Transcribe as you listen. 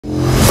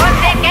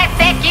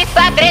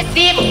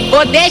agressivo,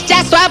 vou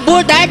deixar sua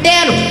bunda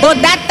ardendo, vou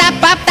dar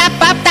tapa,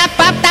 tapa,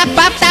 tapa,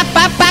 tapa,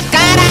 tapa pra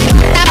cara.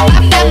 Tapa,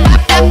 tapa,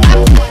 tapa,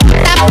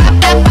 tapa,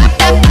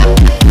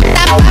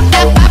 tapa,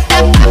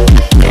 tapa,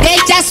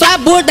 deixa sua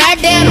bunda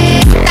ardendo.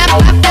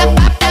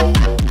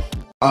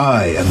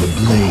 I am the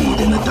blade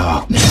in the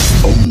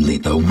darkness. Only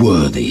the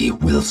worthy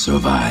will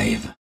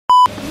survive.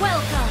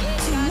 Welcome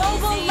to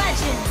Mobile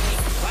Legends!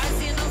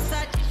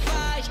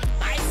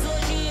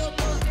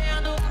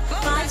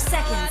 5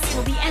 seconds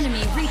till the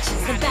enemy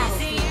reaches the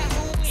battlefield.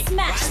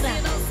 Smash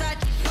them!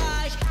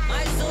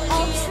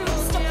 All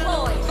troops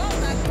deployed!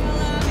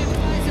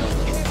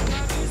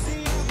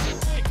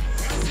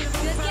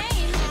 Good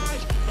game!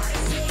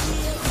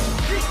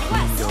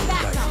 Request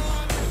backup!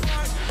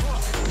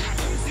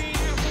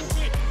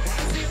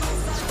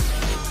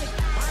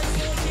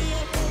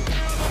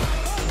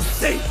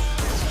 Hey!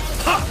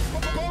 Ha!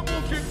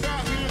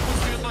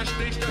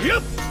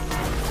 Yep!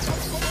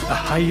 A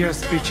higher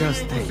spiritual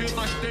state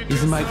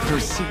is my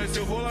pursuit,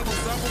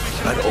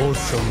 but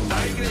also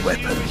my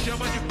weapon.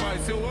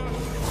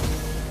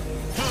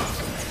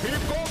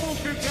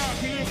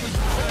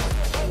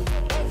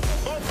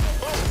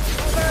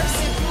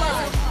 First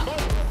blood!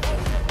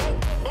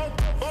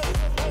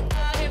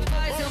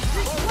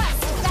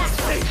 Request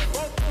backup! Hey!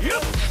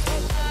 Yep!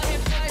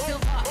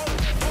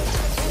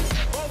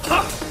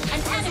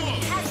 An enemy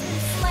has been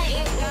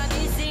slain!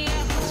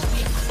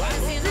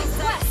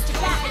 Request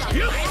backup!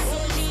 Yep!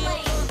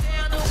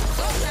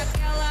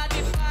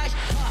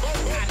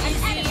 An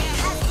enemy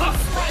has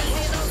been slain!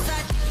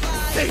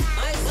 Hey!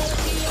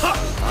 Ha!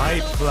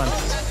 I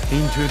plunged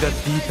into the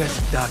deepest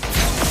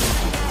darkness,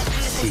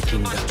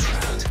 seeking the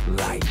trapped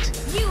light.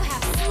 You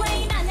have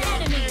slain an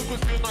enemy!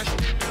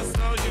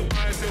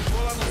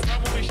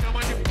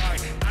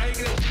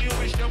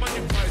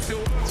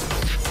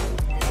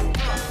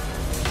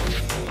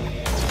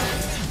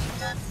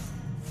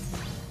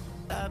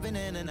 I've been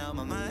in and out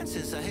my mind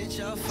since I hit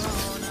your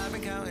phone. I've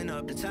been counting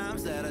up the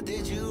times that I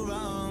did you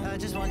wrong. I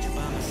just want you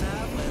by my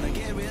side when I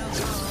get real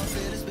gone.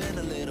 It's been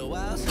a little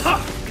while since Ha!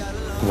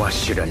 What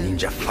should a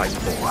ninja fight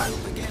for?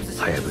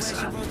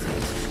 Hayabusa.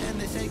 and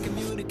they say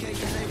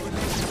communication ain't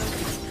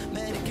relationship.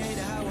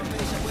 Medicated how I'm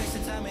patient,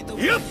 wasting time ain't the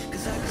way. Yep!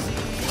 Cause I can see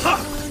Ha!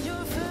 on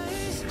your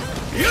face.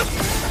 Yep!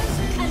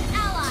 An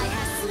ally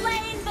has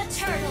slain the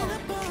turtle!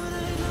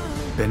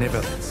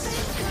 Benevolence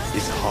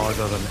is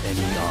harder than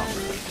any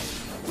armor.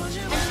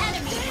 An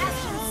enemy has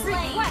been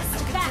slain!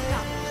 Request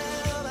backup!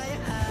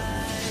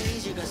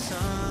 You got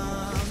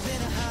something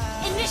to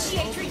hide.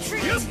 Initiate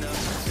retreat! Yep!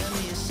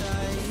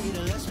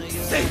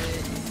 Hey!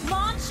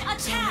 Launch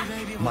attack!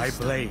 My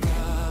blade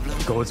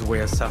goes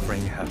where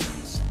suffering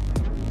happens.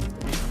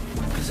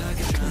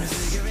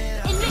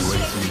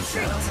 Initiate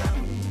retreat!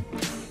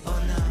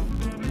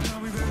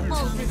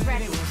 Ult is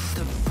ready.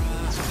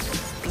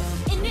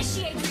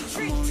 Initiate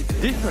retreat!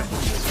 Different.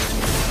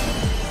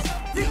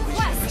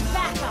 Request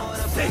backup!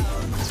 Hey!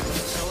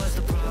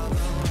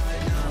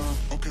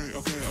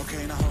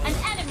 An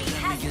enemy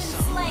has been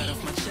slain!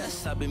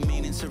 Chest, I've been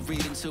meaning to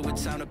read into it,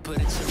 time to put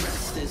it to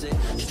rest. Is it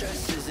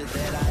stress? Is it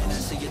that I ain't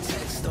answer your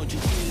text? Don't you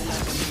feel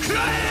like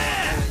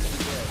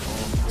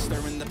I'm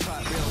stirring the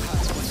pot real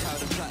hot? Watch how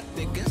the plot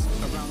thickens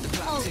around the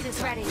clock. Ult Tick is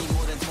tock, ready. need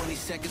more than 20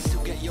 seconds to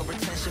get your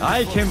attention.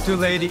 I came to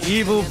lay the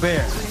evil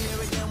bare.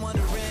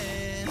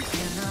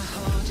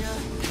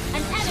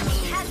 An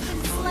enemy has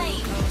been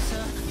slain!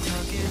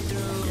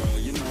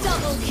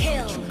 Double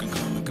kill!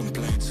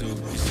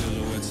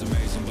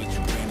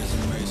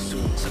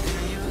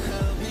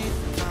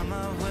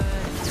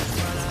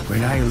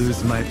 When I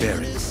lose my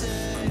bearings,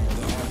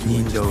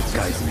 Nindo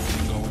guides me.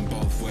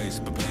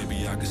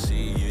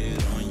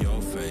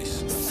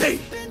 Say!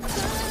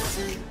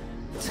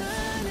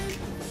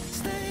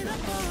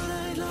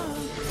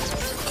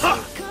 Ha!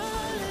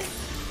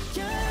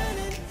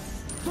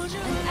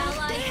 An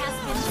ally has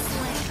been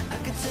slain!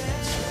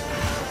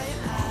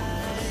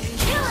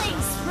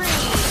 Killing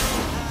spree!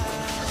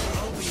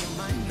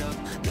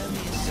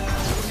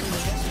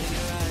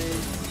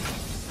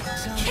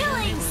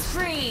 Killing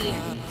spree!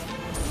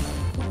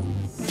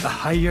 A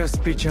higher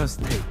spiritual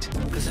state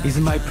is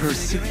my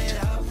pursuit,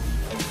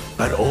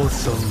 but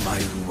also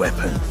my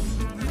weapon.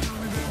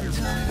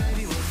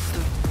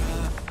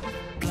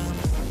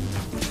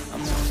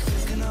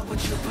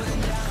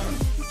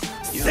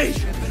 Say!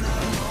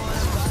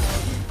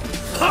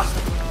 Ha!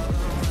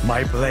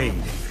 My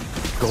blade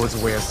goes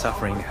where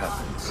suffering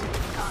happens.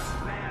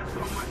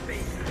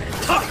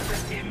 Ha!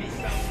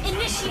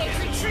 Initiate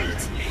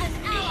retreat! An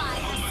ally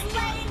has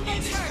slain the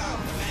turtle!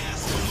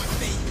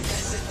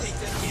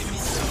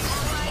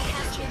 Ally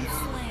has been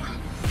slain.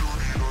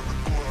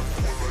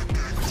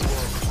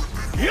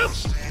 Yep!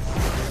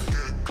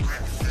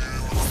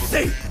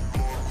 Say!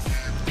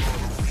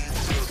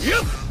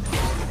 Yep!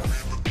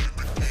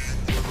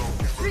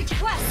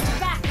 Request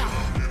backup!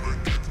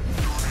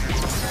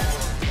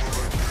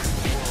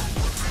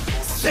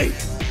 Say!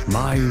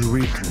 My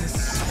weakness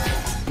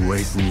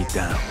weighs me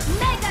down.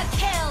 Mega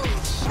kill!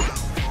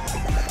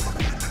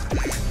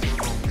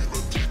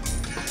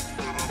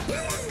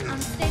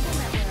 Unstable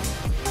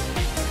network.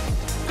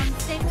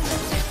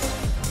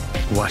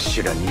 What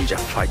should a ninja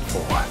fight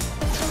for?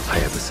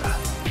 Hayabusa.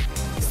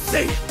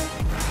 Say!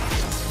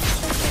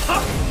 Ha!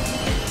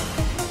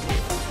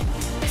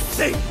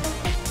 Say!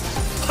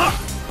 Ha!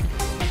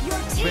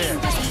 Your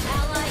team's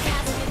ally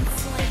has been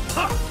slain.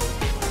 Ha!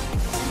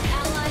 An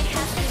ally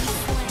has been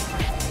slain.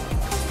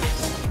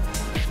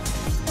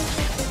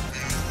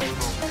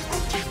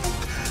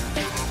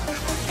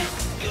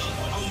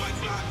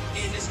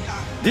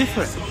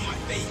 Different,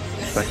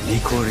 but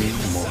equally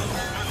more.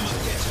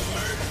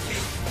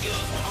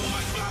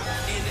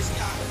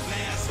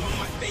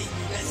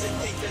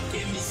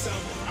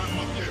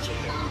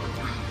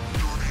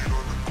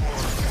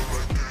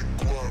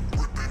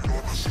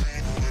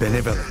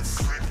 Benevolence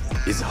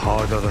is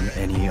harder than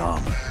any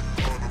armor.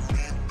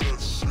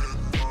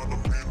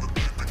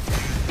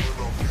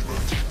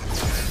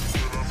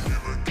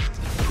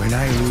 When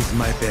I lose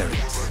my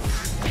bearings,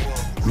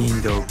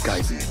 Nindo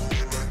guides me.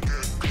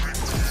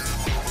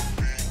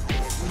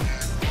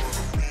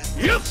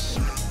 Yup!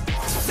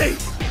 Stay!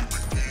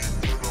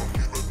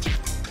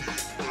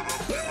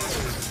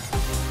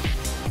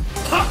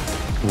 Ha!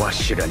 What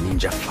should a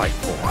ninja fight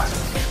for?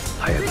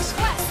 Hayabusa.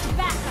 Request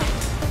backup.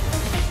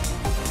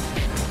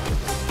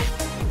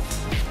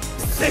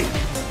 Stay!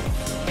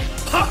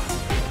 Ha!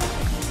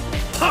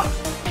 Ha!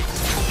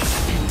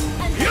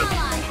 An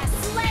ally has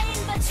slain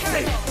the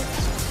turtle.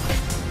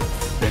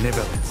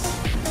 Benevolence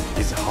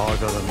is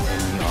harder than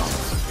any armor.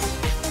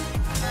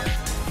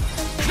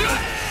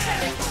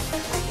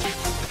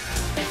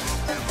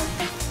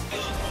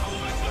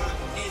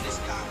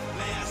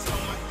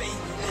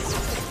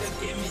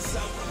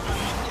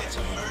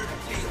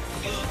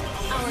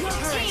 Our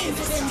turret has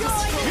been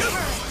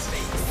destroyed.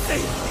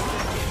 Stay!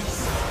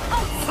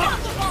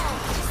 Unstoppable.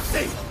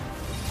 Stay!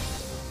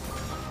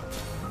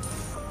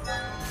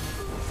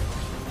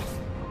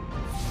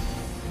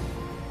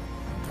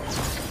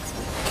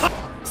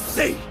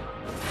 Stay!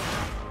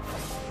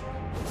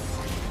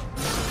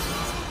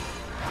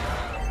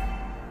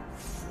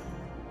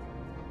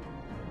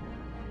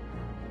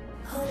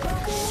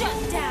 Shut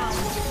down.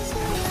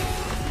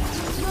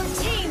 Your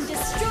team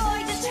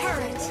destroyed a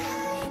turret.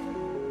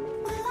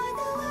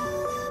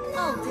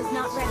 Ult is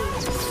not ready.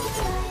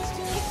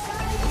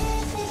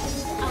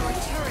 Our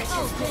turret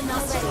has been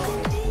not ready.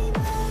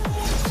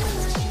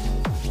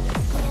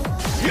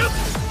 Yup!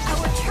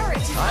 Our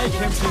turret is I under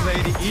came to attack. lay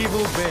the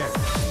evil bear.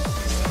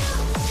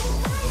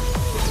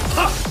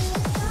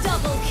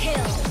 Double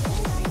kill.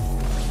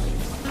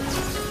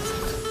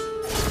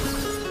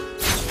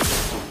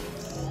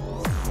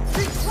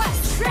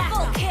 Request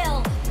triple kill.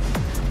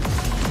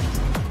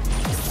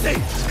 Stay!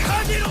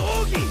 Kage no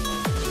Ogi!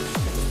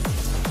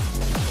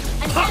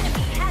 An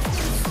enemy has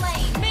been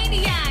slain.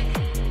 Maniac.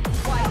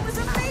 That was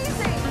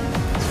amazing.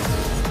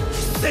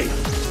 Stay!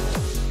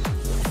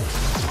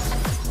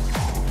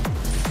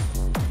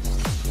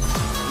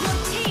 Your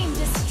team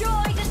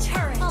destroyed a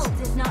turret. Ult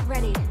is not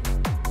ready.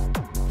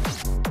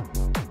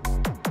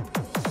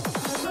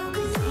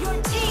 Your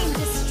team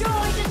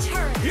destroyed a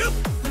turret. Yup!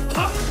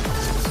 Ha!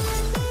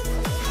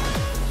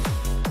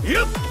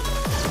 Yup!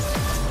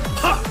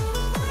 Ha!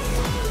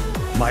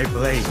 My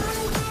blade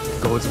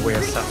goes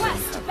where suffering.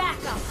 Request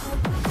backup.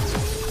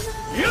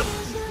 Yup!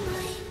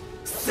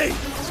 Stay!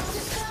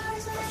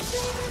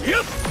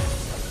 Yup!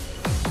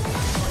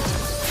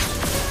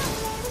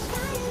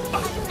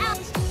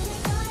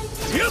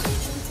 Yup!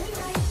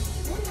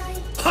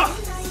 Ha!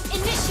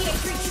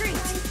 Initiate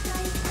retreat.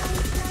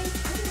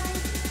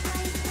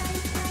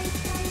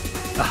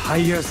 A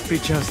higher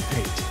spiritual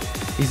state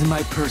is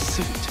my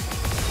pursuit,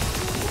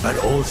 but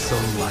also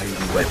my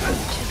weapon.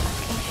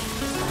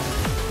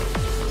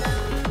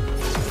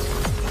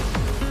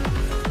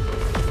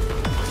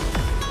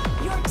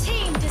 Your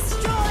team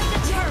destroyed a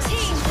turret.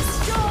 Team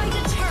destroyed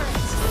a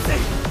turret.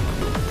 Stay!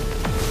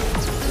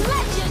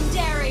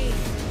 Legendary.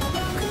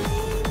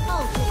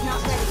 Ult is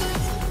not ready.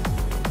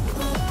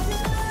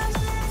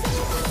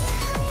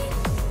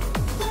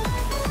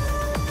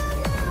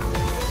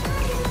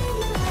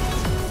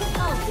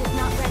 Ult is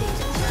not ready.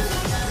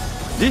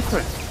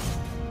 Different,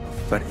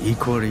 but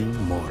equally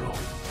moral.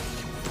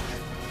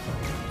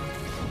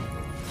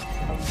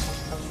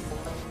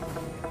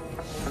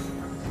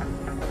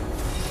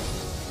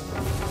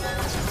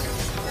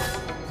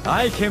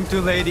 I came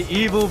to lay the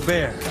evil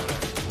bear.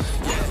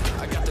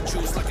 I got the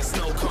juice like a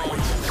snow cone.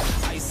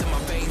 Ice in my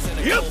veins and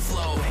a Yep. cold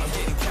flow. I'm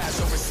getting cash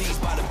overseas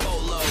by the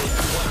boatload.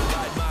 Wanna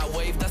ride my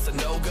wave? That's a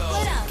no-go.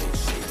 Split up.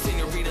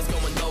 Senoritas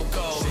going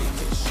loco.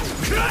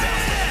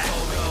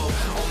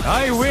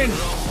 I win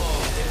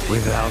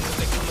without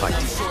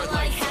fighting.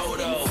 Ally has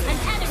been, an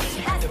enemy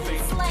has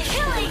been slain.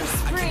 Killing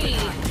spree.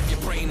 Give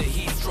your brain a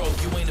heat stroke.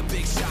 You ain't a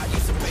big shot, you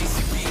some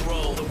basic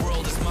B-roll. The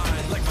world is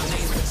mine, like my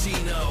name's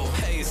Pacino.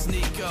 Hey, it's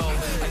Nico.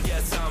 I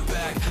guess I'm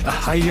back. A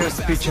higher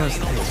spiritual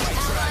state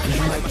is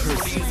my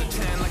pursuit,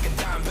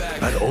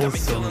 but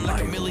also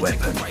my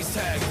weapon.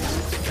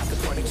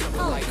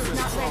 Ult is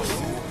not ready.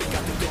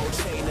 Got the gold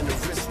chain and the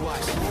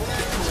wristwatch.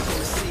 Cool on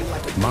the scene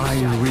like a My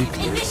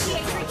weakness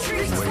Initiate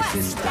retreat.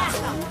 Request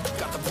backup.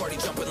 Got the party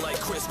jumping like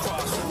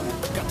crisscross.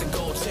 Got the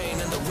gold chain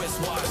and the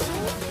wristwatch.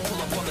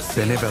 Pull up on the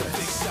scene.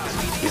 benevolence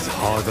is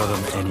harder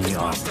than any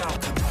art.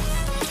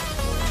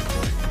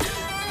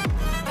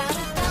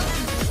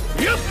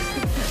 Yep.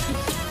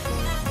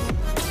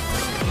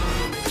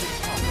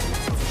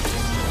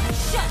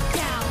 Shut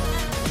down.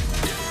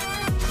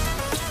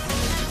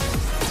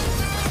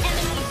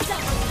 Enemy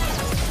double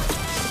kill.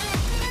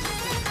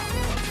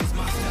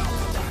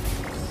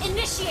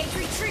 Initiate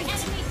retreat.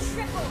 Enemy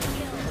triple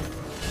kill.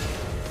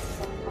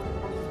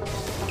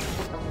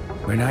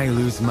 When I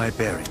lose my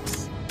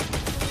bearings,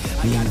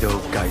 Nindo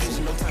guides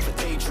me. No time for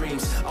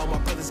daydreams. All my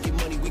brothers get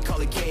money, we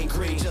call it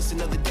gangrene. Just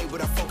another day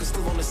with our focus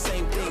still on the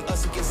same thing.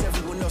 Us against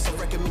everyone else, I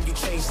recommend you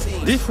change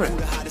scenes. Different, Who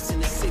the hottest in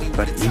the city,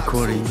 but we the top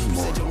equally two. You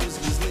more. said your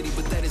music was litty,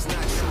 but that is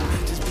not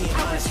true. Just being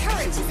Our honest.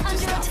 turret is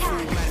under attack.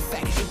 Matter of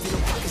fact, empty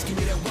them pockets, give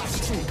me that watch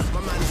too.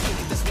 My mind is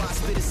thinking, that's why I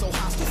spit it so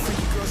hostile.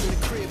 Freaky girls in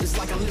the crib, it's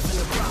like I live in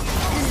a brothel.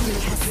 Enemy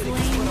has slain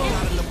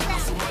The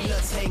apostle, my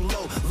nuts hang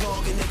low,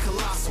 long and they're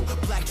colossal.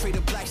 Black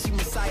trader, black, she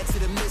messiah to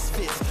the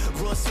misfits.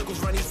 Run circles,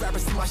 run these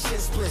rappers to my shin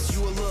splits.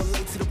 You a little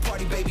late to the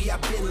party, baby,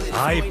 I've been lit.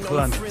 I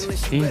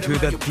plummet into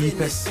the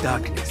deepest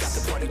darkness,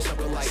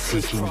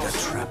 seeking the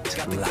trapped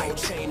light.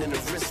 Chain and a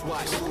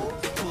wristwatch.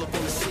 Pull up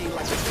on the scene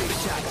like a big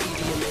shot.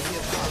 EDM and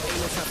hip hop, ain't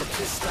no time for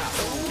pit stop.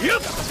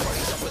 Yep.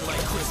 Party jumping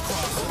like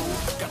crisscross.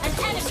 An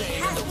enemy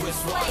has been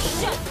slain.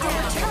 Shut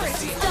down. Turret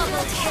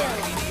double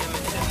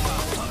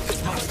kill.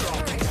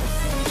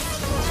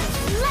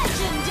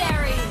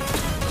 Legendary.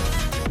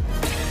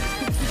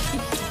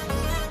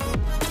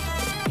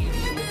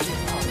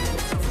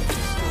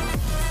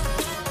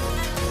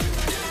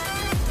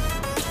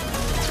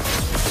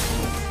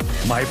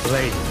 My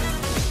blade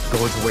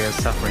goes where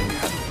suffering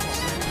happens.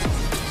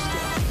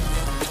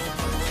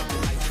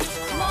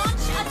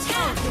 Launch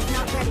attack is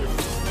not ready.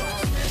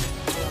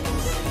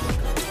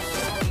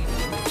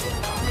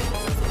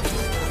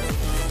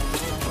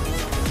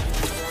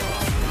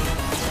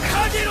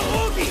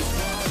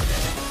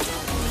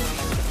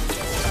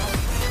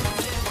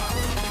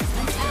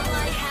 An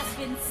ally has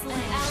been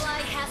slain.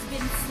 Ally has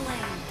been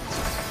slain.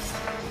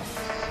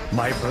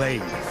 My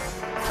blade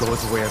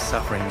goes where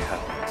suffering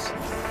happens.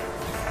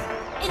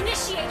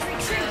 Initiate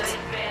retreat.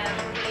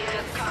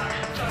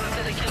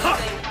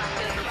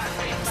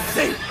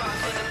 Say,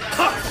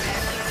 ha!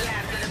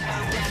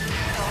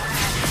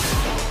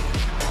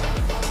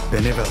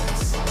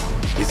 Benevolence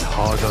is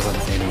harder than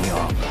any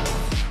armor.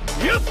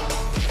 Yep.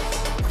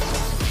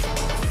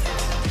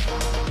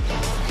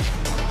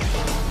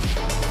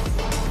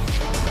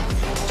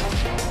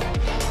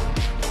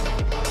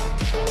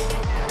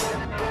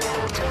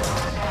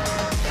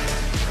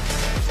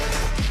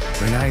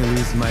 When I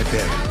lose my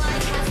bearings,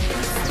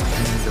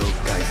 Nindo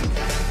guides me.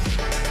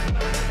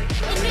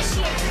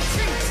 Initiate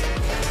retreat.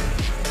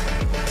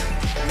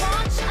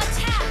 Launch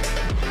attack.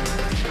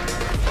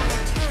 Our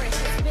turret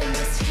has been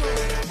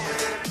destroyed.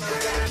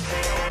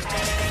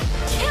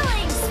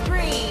 Killing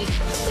spree.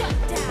 Shut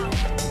down.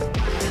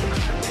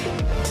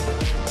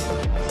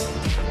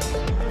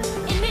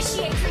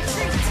 Initiate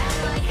retreat.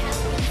 Ally has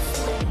been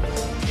slain.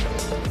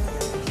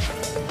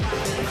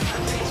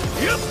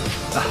 Yep.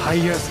 A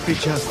higher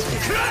spiritual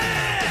state.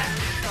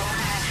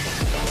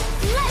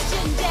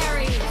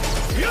 Legendary.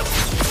 Yep.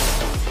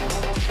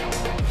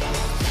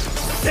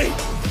 Say,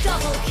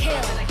 Double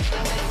kill.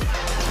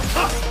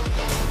 ha!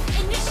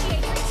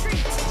 Initiate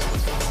retreat.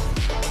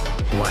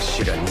 What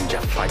should a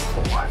ninja fight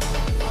for?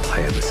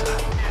 Hayabusa.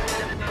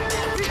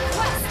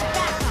 Request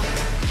backup.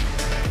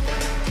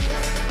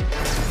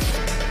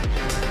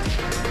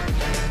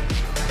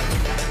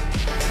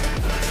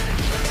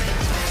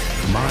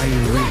 My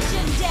ring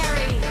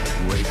Legendary.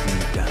 weighs me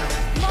down.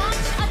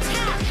 Launch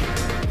attack.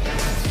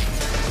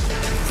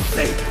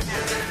 Say,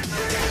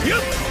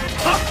 yep,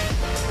 ha!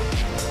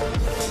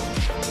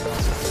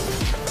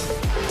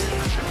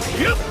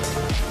 Yep,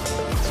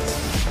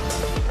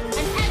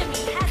 An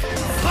enemy has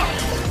been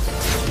slain.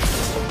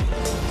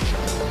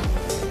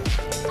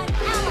 An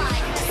ally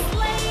has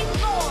slain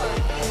Lord.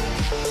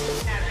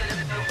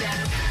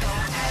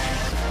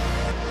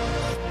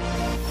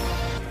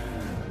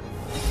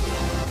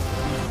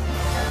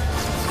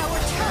 Our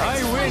turret I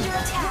is win. under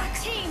attack.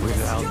 Team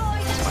Without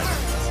destroyed a fight.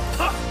 turret.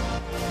 Ha!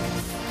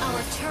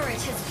 Our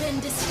turret has been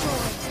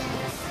destroyed.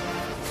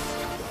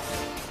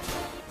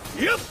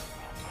 Yep.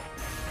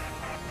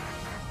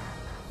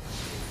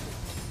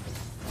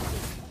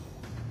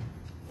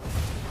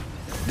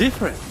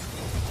 Different,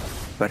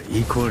 but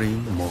equally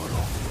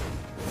moral.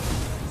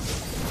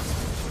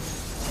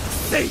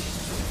 Say,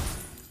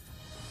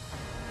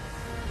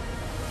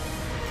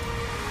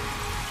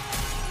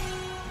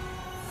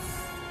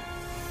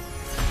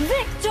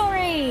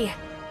 Victory!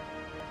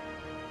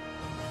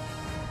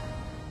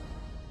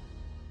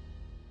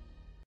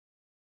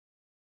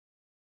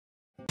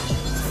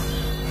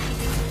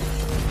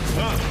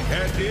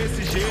 É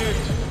desse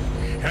jeito,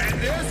 é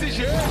desse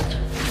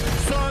jeito.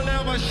 Só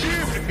leva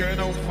chifre quem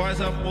não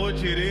faz amor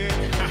direito.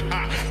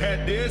 É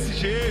desse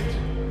jeito,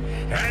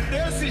 é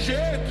desse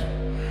jeito.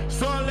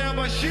 Só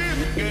leva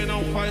chifre quem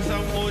não faz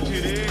amor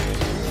direito.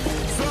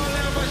 Só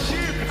leva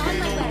chifre quem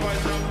não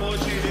faz amor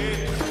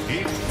direito.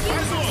 E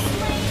mais um.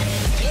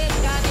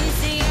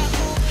 Camisinha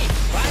ruim,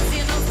 quase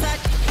não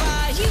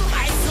satisfaz.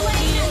 Mas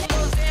hoje eu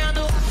tô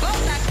vendo a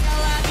falta que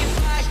ela me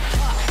faz.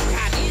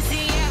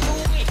 Camisinha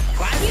ruim,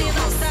 quase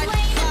não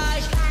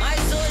satisfaz.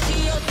 Mas hoje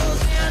eu tô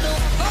vendo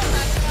a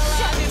falta que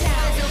ela me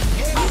faz.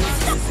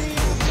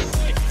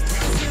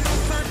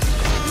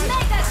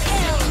 Mega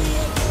kill.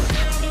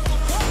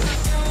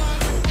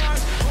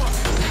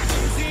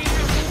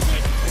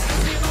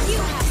 You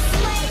have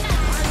slain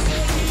an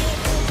enemy.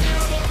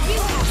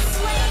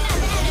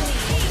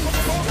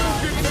 Como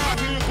ficar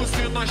rico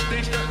se nós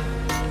tem...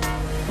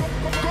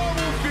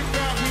 Como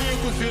ficar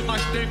rico se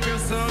nós tem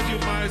pensão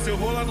demais? Eu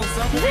vou lá no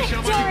sábado, me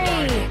chama de